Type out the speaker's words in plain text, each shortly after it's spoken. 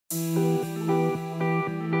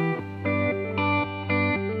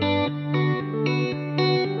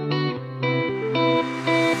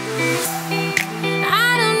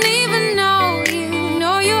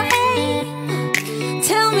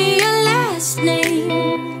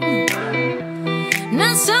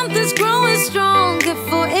Something's growing stronger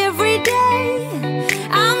for every day.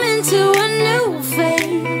 I'm into a new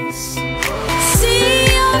phase. See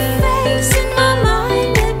your face in my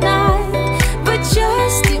mind at night, but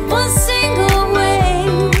just in one single way.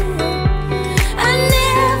 I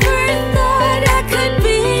never thought I could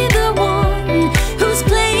be the one who's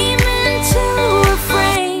claiming to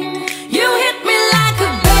refrain. You hit me like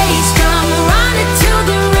a bass drum, run it to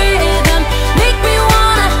the rhythm, make me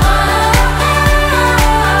wanna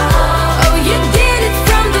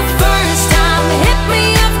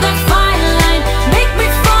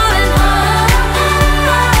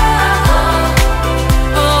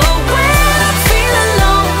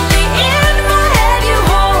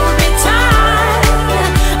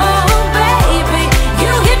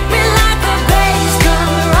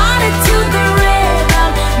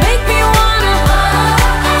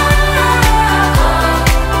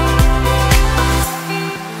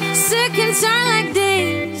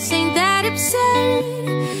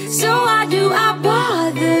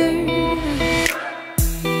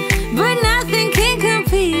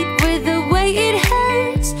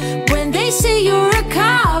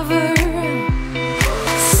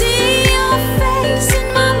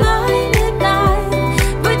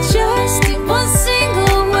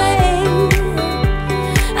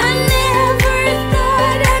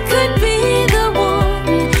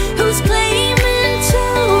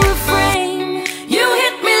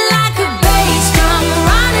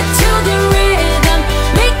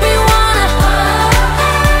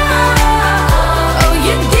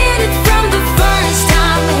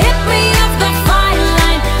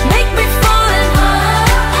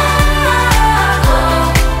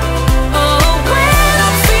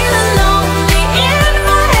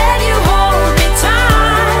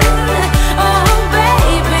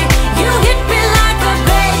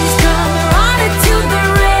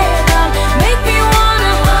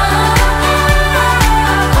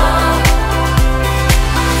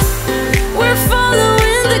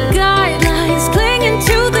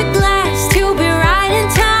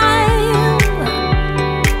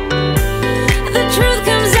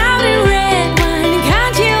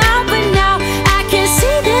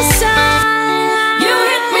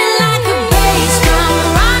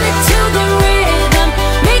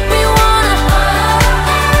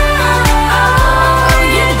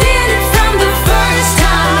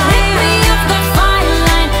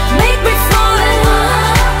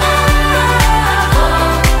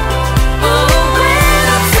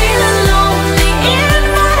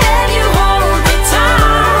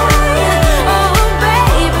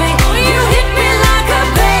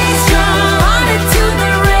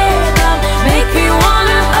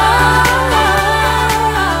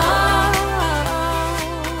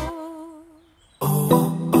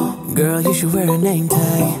Girl, you should wear a name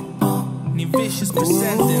tag. Ni Vicious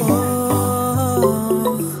presenting.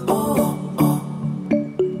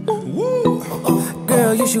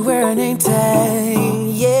 Girl, you should wear a name tag.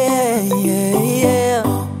 Yeah, yeah, yeah.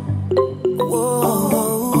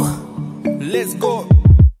 Whoa. Let's go.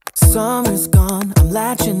 Summer's gone, I'm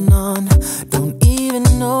latching on. Don't even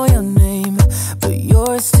know your name, but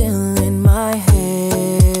you're still in my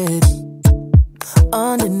head.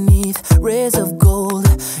 Underneath rays of gold,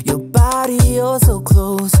 your body, oh so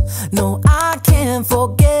close. No, I can't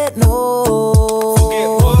forget, no. Forget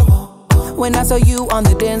what? When I saw you on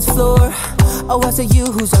the dance floor, oh, I saw you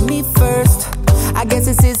who saw me first. I guess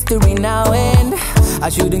it's history now and I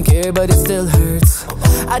shouldn't care, but it still hurts.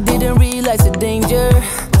 I didn't realize the danger,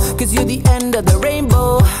 cause you're the end of the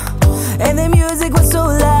rainbow. And the music was so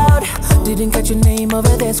loud, didn't catch your name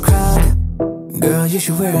over this crowd. Girl, you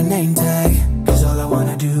should wear a name tag, cause all I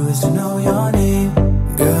wanna do is to know your name.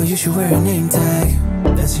 Girl, you should wear a name tag,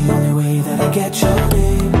 that's the only way that I get your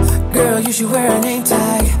name. Girl, you should wear a name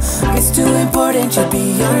tag, it's too important to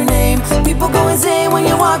be your name. People go insane when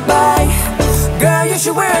you walk by. Girl, you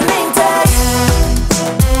should wear a name tag.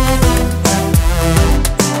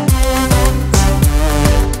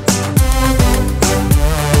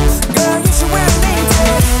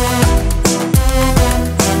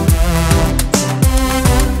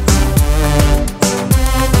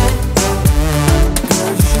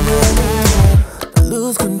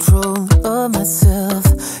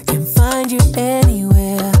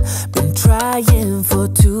 For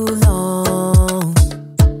too long,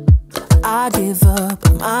 I give up,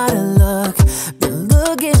 I'm out of luck. Been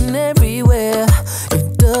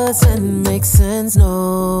doesn't make sense,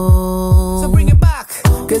 no. So bring it back,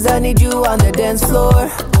 cause I need you on the dance floor.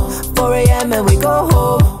 4 a.m. and we go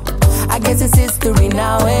home. I guess it's history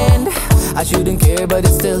now and I shouldn't care but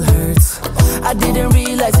it still hurts. I didn't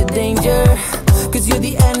realize the danger, cause you're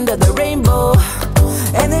the end of the rainbow.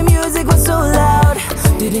 And the music was so loud,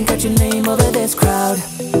 didn't catch your name over this crowd.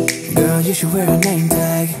 Girl, you should wear a name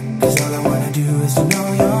tag, cause all I wanna do is to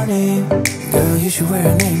know your name. Girl, you should wear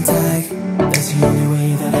a name tag, that's the only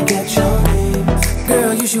way that I get your name.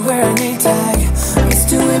 Girl, you should wear a name tag, it's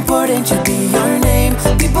too important to be your name.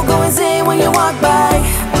 People go insane when you walk by.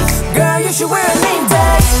 Girl, you should wear a name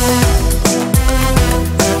tag.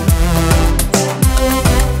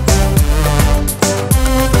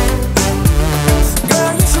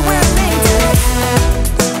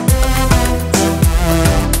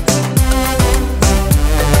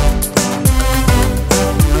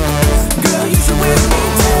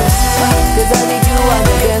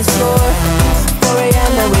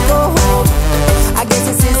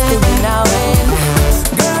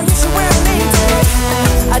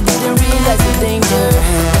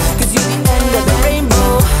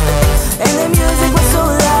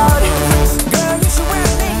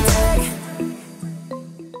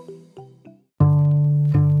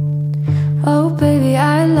 Oh baby,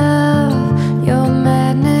 I love your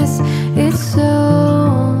madness. It's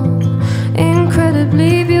so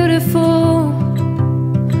incredibly beautiful.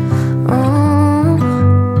 Oh,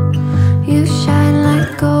 you shine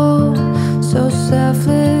like gold, so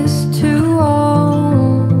selfless to all,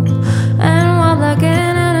 and wild like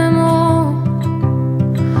an animal.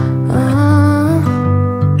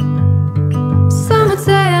 Some would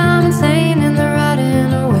say I'm insane in the right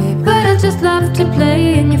in a way, but I just love to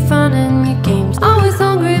play in your fun and your games. Always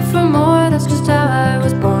hungry for more, that's just how I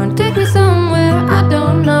was born. Take me somewhere I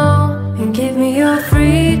don't know and give me your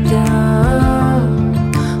freedom.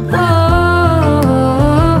 Whoa,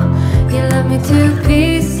 you love me to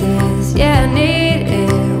pieces, yeah, I need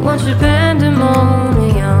it. Want your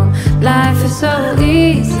pandemonium, life is so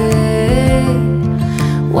easy.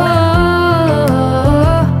 Whoa,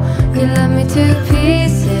 you love me to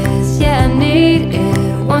pieces, yeah, I need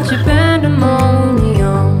it. Want your pandemonium.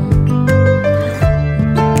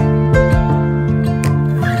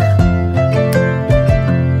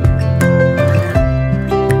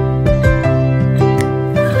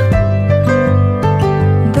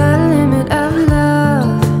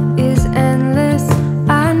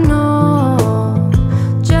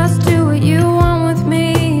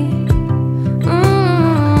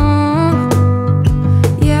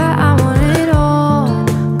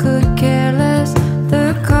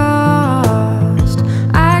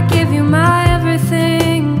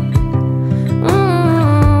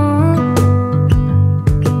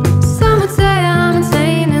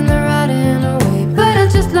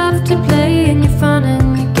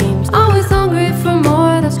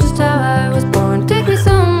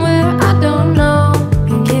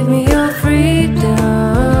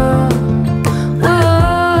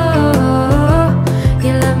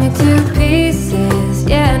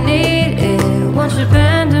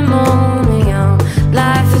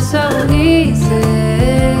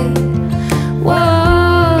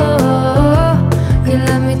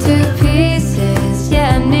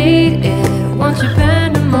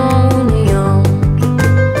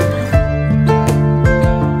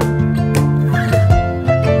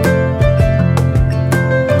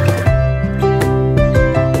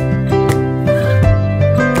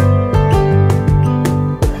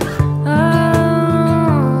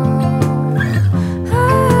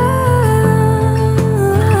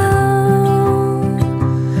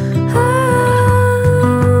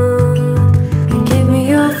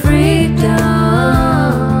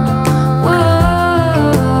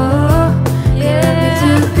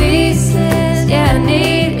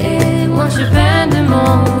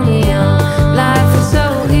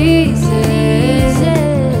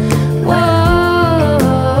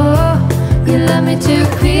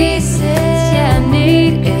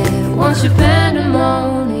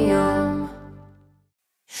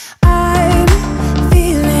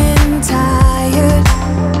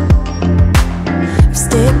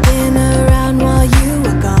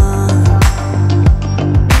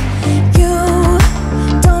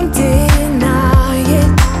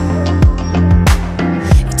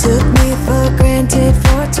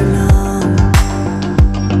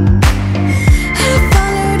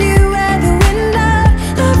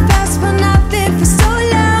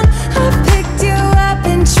 Picked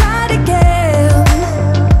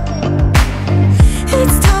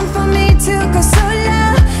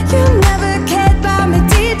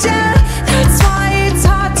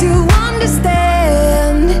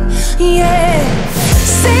yeah.